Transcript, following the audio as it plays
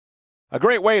A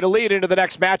great way to lead into the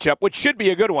next matchup, which should be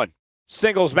a good one.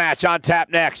 Singles match on tap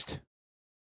next.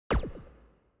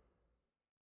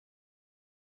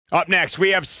 Up next, we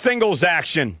have singles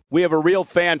action. We have a real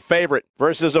fan favorite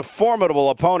versus a formidable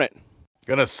opponent.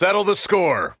 Gonna settle the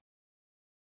score.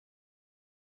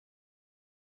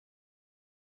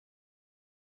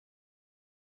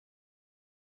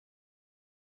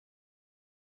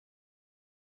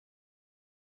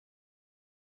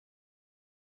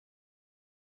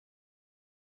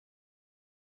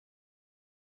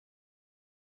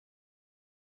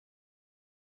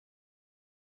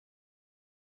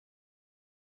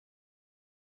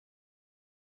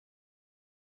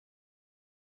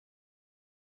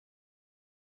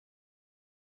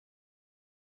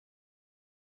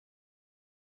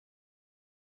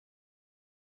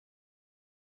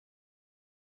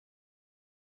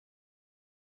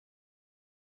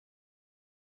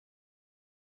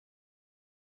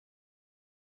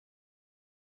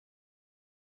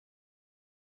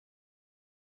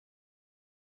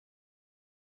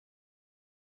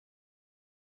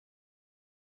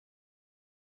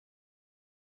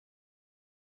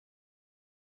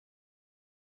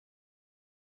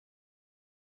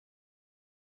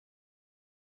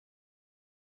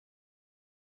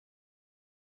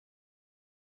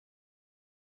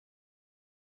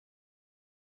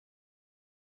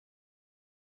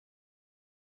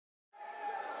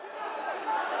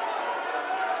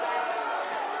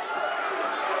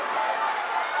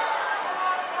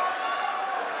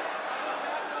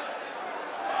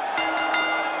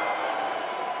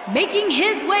 Making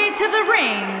his way to the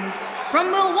ring from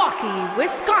Milwaukee,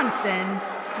 Wisconsin,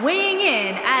 weighing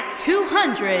in at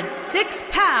 206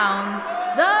 pounds,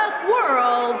 the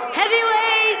World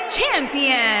Heavyweight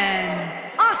Champion,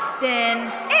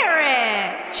 Austin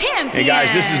Aries Champion. Hey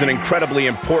guys, this is an incredibly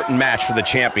important match for the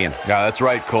champion. Yeah, that's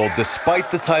right, Cole.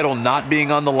 Despite the title not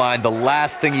being on the line, the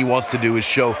last thing he wants to do is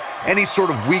show any sort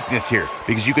of weakness here,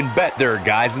 because you can bet there are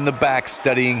guys in the back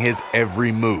studying his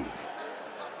every move.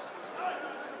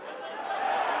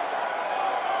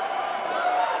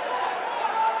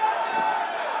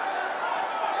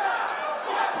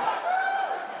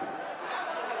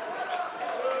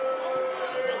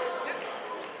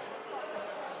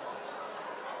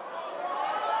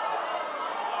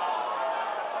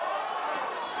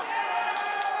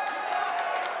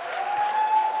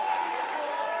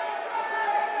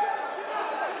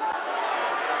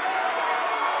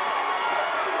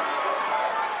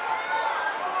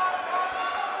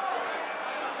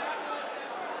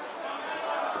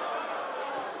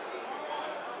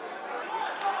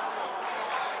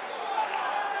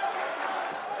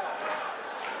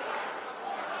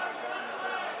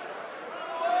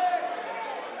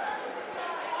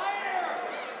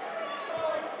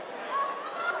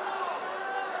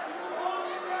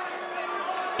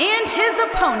 And his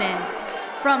opponent,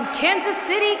 from Kansas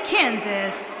City,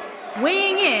 Kansas,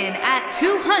 weighing in at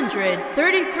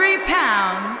 233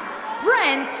 pounds,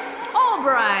 Brent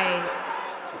Albright.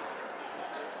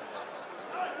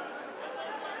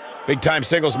 Big-time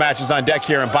singles matches on deck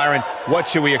here, and Byron, what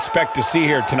should we expect to see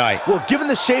here tonight? Well, given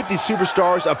the shape these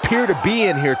superstars appear to be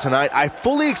in here tonight, I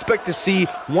fully expect to see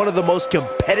one of the most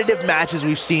competitive matches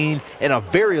we've seen in a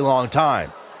very long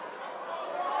time.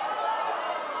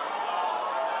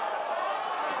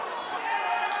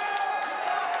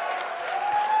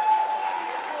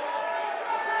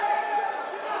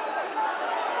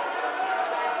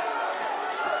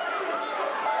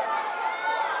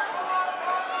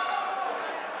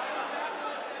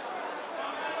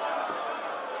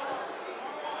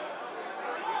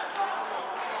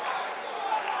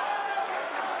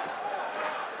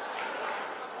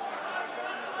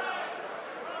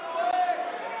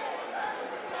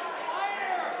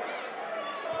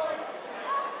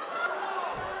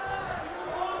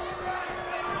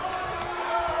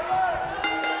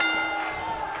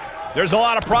 There's a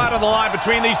lot of pride on the line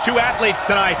between these two athletes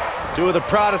tonight. Two of the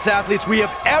proudest athletes we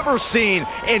have ever seen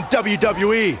in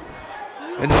WWE.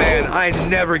 And man, I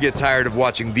never get tired of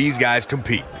watching these guys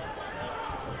compete.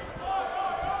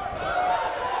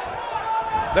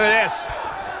 Look at this.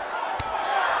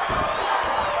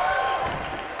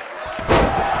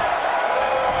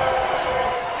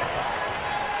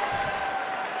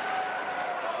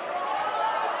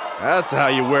 That's how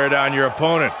you wear down your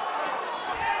opponent.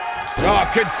 Oh,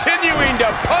 continuing to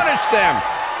punish them.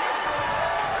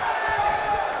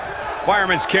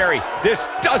 Fireman's carry. This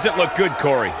doesn't look good,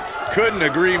 Corey. Couldn't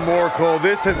agree more, Cole.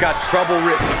 This has got trouble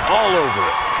written all over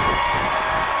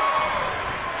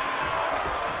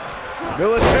it.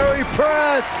 Military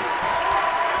press.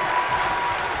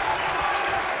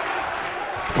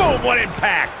 Boom, what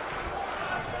impact.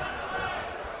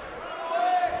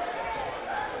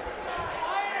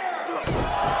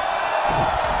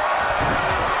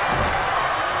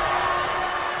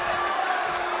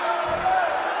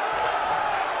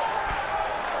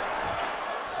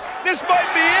 this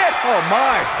might be it. Oh,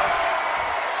 my.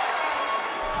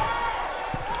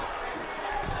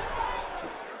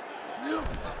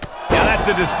 Now that's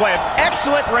a display of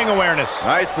excellent ring awareness.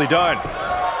 Nicely done.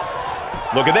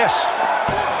 Look at this.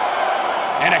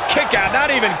 And a kick out, not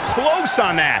even close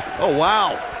on that. Oh,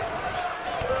 wow.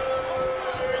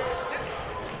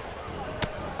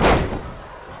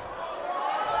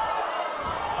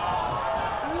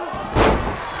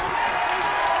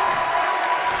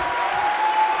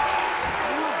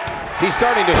 He's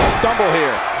starting to stumble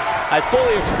here. I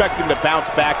fully expect him to bounce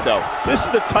back, though. This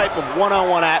is the type of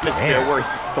one-on-one atmosphere where he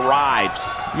thrives.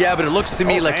 Yeah, but it looks to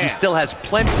me like he man. still has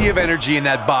plenty of energy in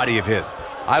that body of his.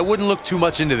 I wouldn't look too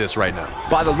much into this right now.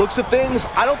 By the looks of things,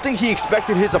 I don't think he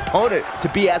expected his opponent to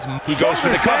be as... He goes for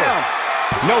the cover.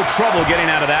 No trouble getting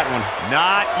out of that one.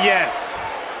 Not yet.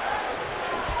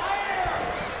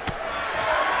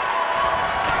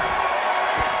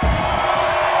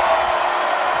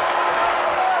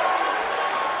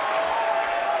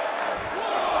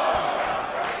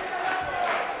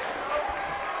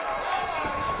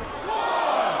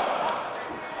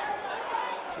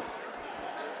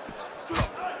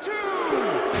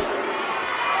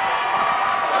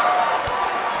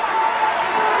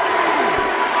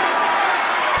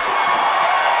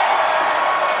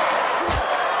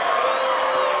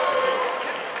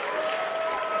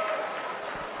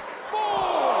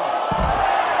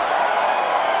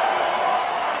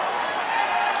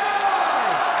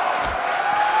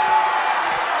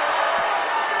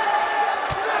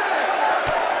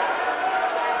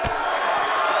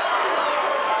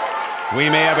 We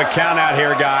may have a count out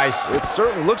here, guys. It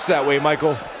certainly looks that way,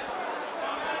 Michael.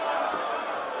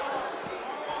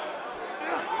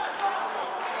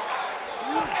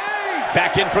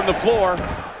 Back in from the floor.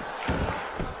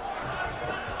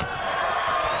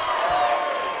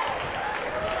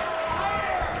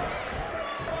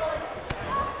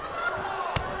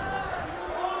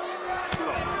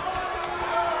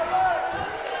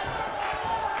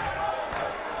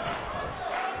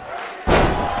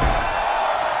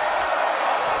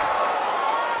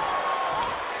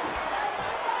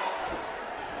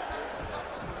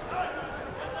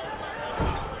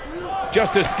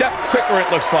 Just a step quicker,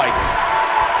 it looks like.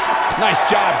 Nice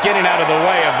job getting out of the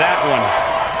way of that one.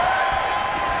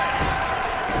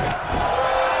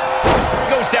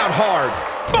 Goes down hard.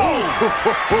 Boom!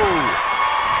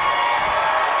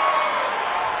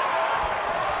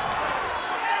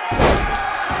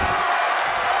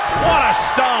 What a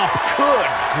stomp! Good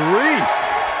grief.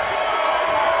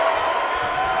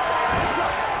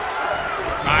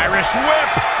 Irish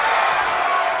whip.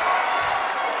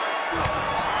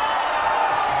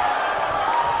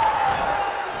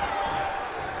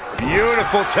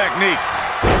 Beautiful technique.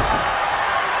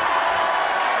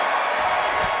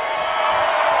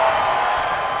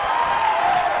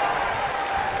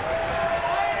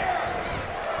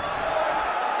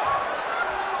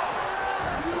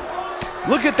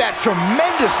 Look at that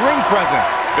tremendous ring presence.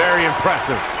 Very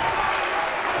impressive.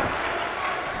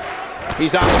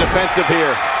 He's on the defensive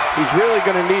here. He's really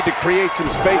going to need to create some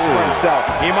space for himself.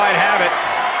 He might have it.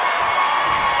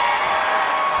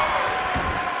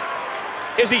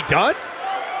 Is he done?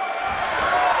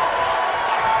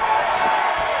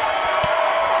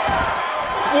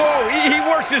 Whoa, he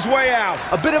works his way out.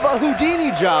 A bit of a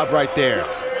Houdini job right there.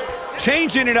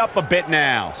 Changing it up a bit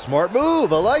now. Smart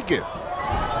move, I like it.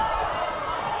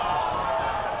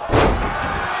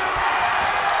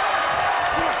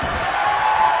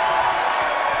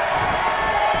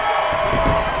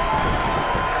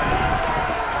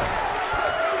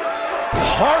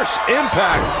 Harsh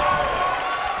impact.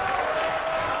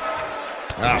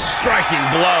 A striking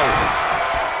blow.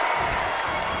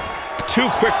 Too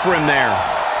quick for him there.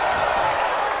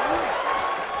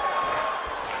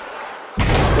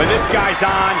 When this guy's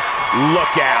on,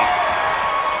 look out.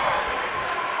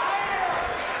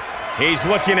 He's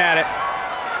looking at it.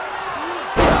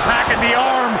 Attacking the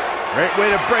arm. Great way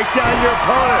to break down your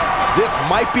opponent. This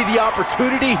might be the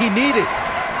opportunity he needed.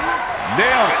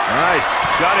 Nailed it. Nice.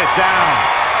 Shut it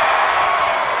down.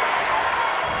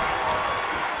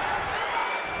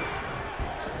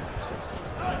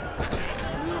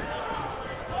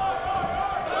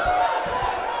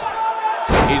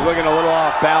 He's looking a little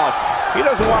off balance. He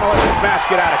doesn't want to let this match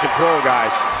get out of control,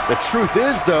 guys. The truth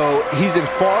is, though, he's in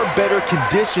far better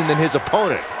condition than his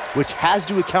opponent, which has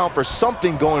to account for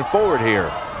something going forward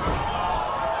here.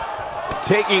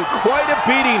 Taking quite a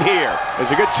beating here.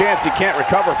 There's a good chance he can't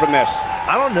recover from this.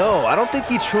 I don't know. I don't think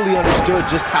he truly understood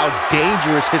just how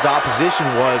dangerous his opposition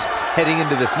was heading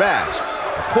into this match.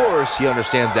 Of course, he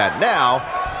understands that now,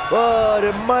 but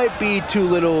it might be too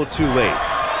little too late.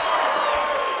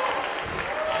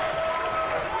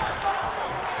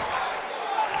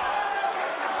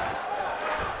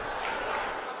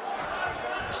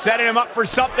 setting him up for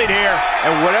something here.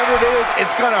 And whatever it is,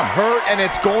 it's going to hurt, and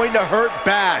it's going to hurt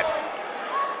bad.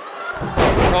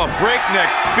 Oh, breakneck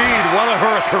speed. What a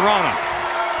hurricanrana.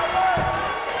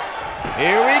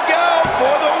 Here we go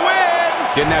for the win.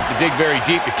 Didn't have to dig very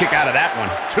deep to kick out of that one.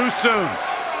 Too soon.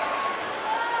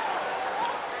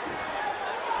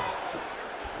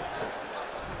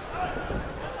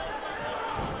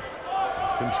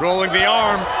 Controlling the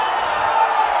arm.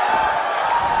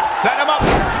 Set him up.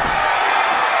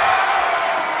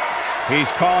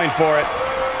 He's calling for it.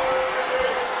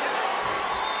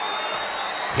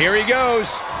 Here he goes.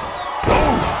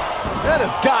 Oof, that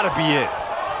has got to be it.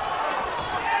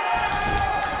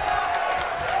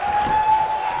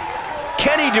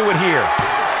 Can he do it here?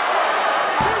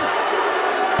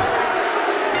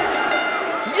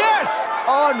 Yes!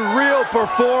 Unreal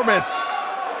performance.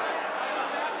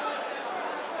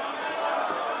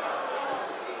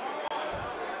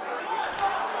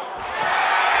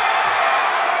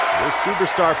 This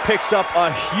superstar picks up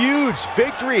a huge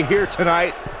victory here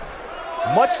tonight.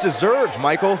 Much deserved,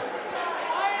 Michael.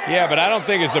 Yeah, but I don't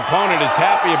think his opponent is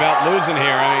happy about losing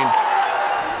here. I mean,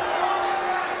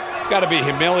 he's got to be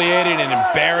humiliated and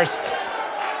embarrassed.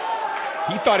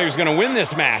 He thought he was going to win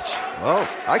this match. Well,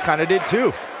 I kind of did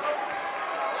too.